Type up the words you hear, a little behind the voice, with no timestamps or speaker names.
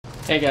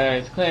Hey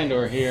guys,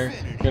 Clandor here.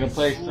 Gonna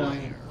play some,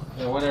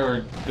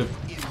 whatever, the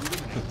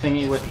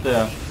thingy with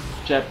the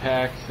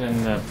jetpacks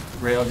and the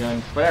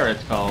railguns, whatever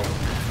it's called.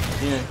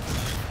 Yeah.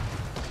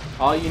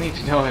 All you need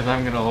to know is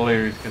I'm gonna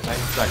lose because I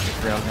suck at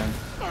railguns.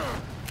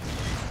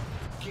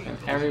 And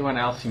everyone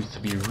else seems to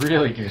be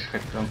really good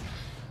with them.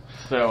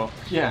 So,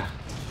 yeah.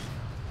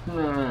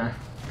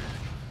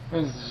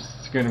 This is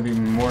just gonna be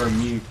more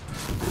me.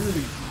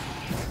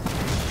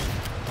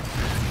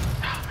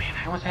 Oh man,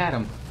 I almost had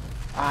him.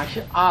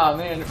 Ah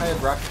man, if I had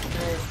rockets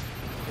there.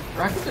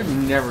 Rockets are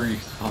never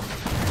useful.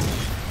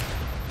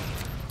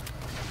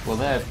 Well,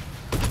 that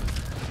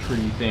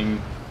tree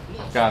thing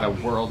got a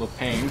world of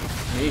pain.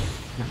 Me?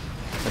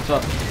 That's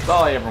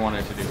all I ever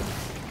wanted to do.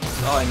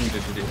 That's all I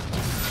needed to do.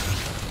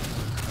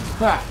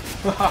 Ha!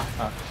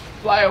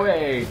 Fly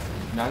away!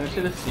 Not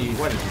into the sea.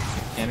 What is this?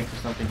 Titanic or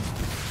something?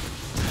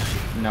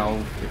 No,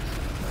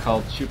 it's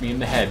called Shoot Me in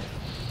the Head.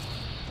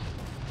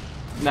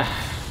 Nah,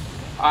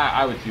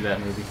 I would see that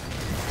movie.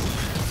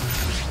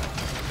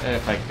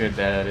 If I could,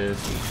 that is.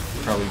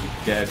 Probably be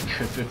dead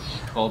because it's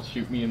called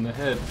Shoot Me in the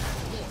Head.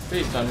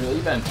 Based on real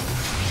events.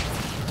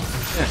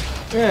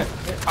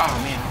 Oh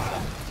man.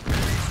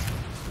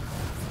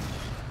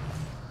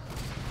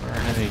 Or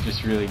are they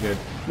just really good?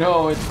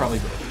 No, it's probably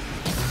good.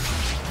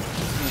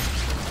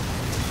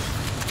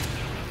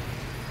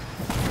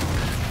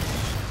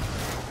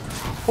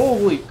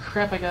 Holy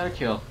crap, I got a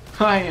kill.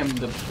 I am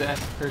the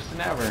best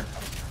person ever.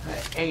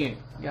 I ain't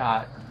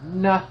got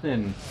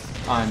nothing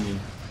on me.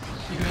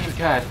 You ain't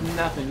got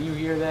nothing. You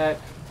hear that,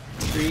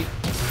 tree?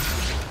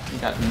 You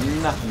got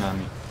nothing on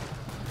me.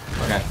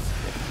 Okay.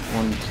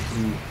 One,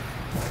 two.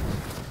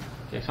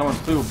 Okay, someone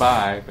flew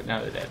by, but now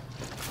they're dead.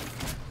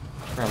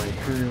 Probably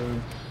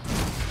true.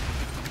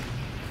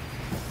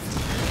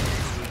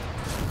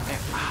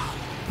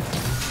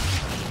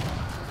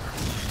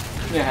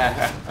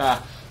 Yeah.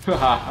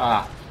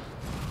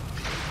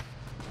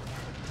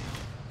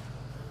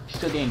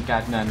 Still ain't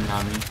got nothing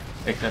on me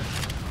except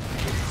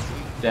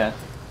death.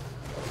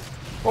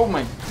 Oh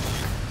my. I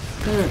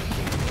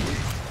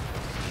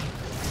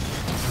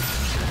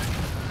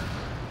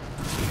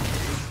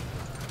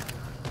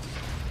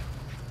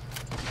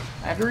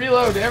have to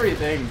reload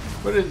everything.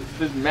 What is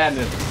this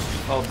madness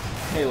called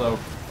Halo?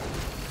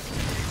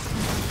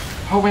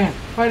 Oh man,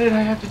 why did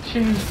I have to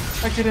change?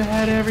 I could have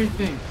had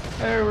everything.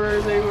 They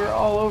were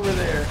all over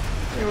there.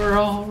 They were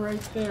all right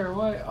there.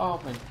 Why?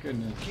 Oh my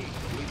goodness.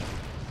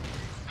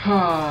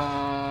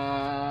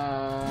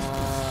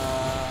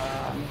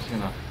 I'm just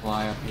gonna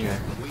fly up here.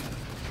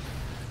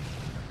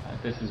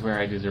 This is where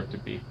I deserve to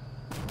be.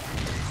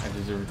 I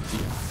deserve to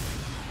be.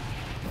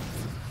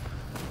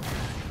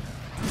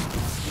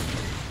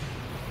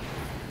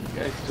 You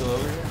guys still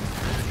over here?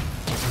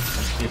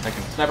 Let's see if I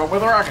can snipe up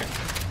with a rocket.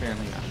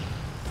 Apparently not.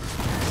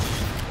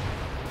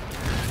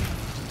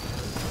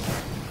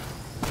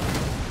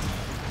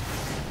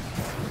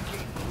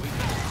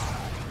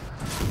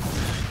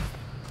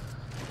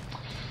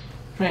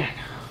 Man,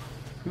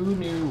 who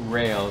knew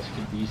rails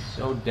could be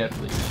so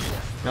deadly?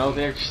 No,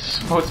 they're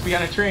supposed to be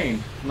on a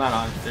train. Not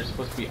on. They're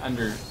supposed to be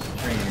under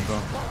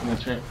the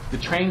train. The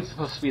train's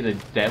supposed to be the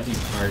deadly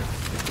part.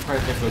 It's the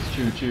part that goes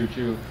choo choo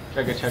choo,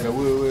 chugga chugga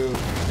woo woo,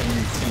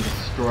 and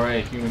destroy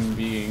a human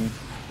being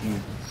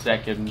in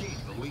seconds.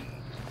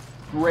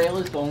 Rail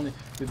is the only.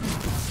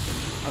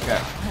 Okay.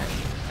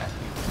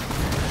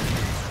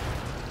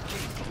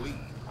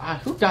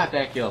 Who got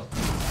that kill?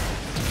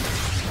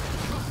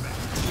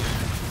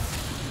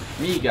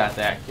 Me got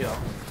that kill.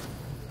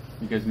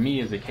 Because me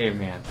is a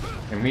caveman.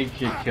 And we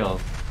get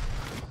killed.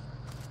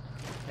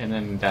 And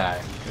then die.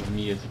 Because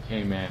me is a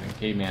caveman and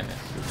caveman is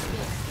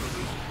stupid.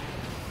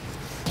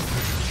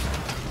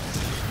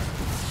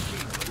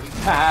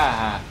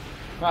 Ha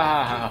ha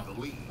ha.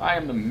 I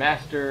am the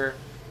master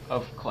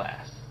of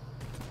class.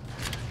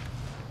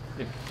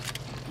 If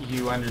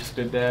you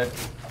understood that,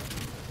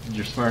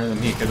 you're smarter than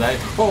me. Because I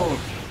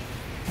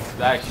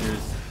sure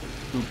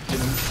spooked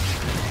him.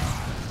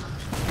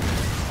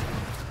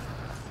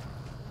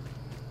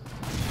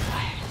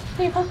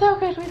 People so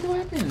good with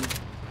weapons.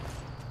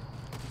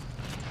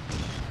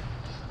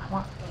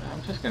 I'm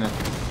just gonna.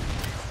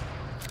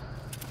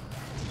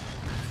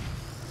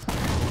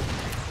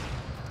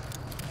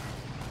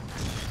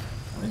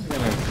 I'm just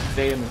gonna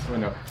stay in this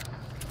window.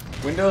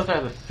 Windows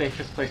are the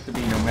safest place to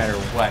be, no matter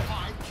what.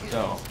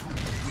 So,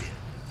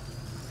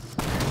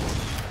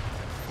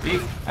 see,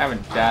 I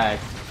haven't died.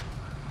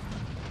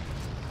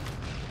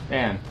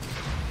 Man,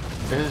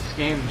 this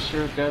game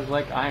sure does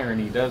like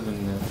irony,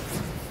 doesn't it?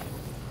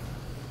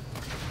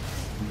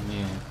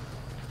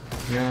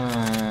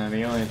 Yeah,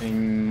 the only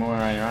thing more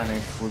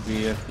ironic would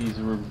be if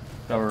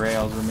the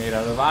rails were made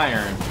out of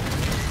iron.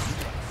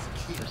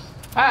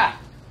 Ah!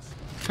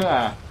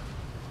 Ha!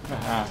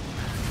 Ha!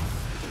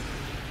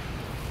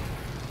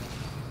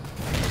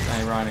 It's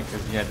ironic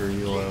because he had to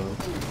reload.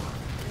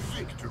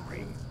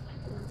 Victory.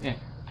 Yeah.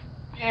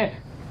 Yeah.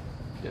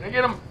 Did I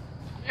get him?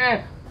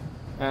 Yeah.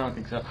 I don't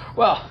think so.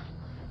 Well,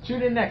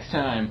 tune in next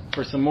time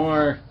for some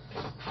more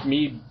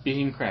me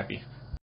being crappy.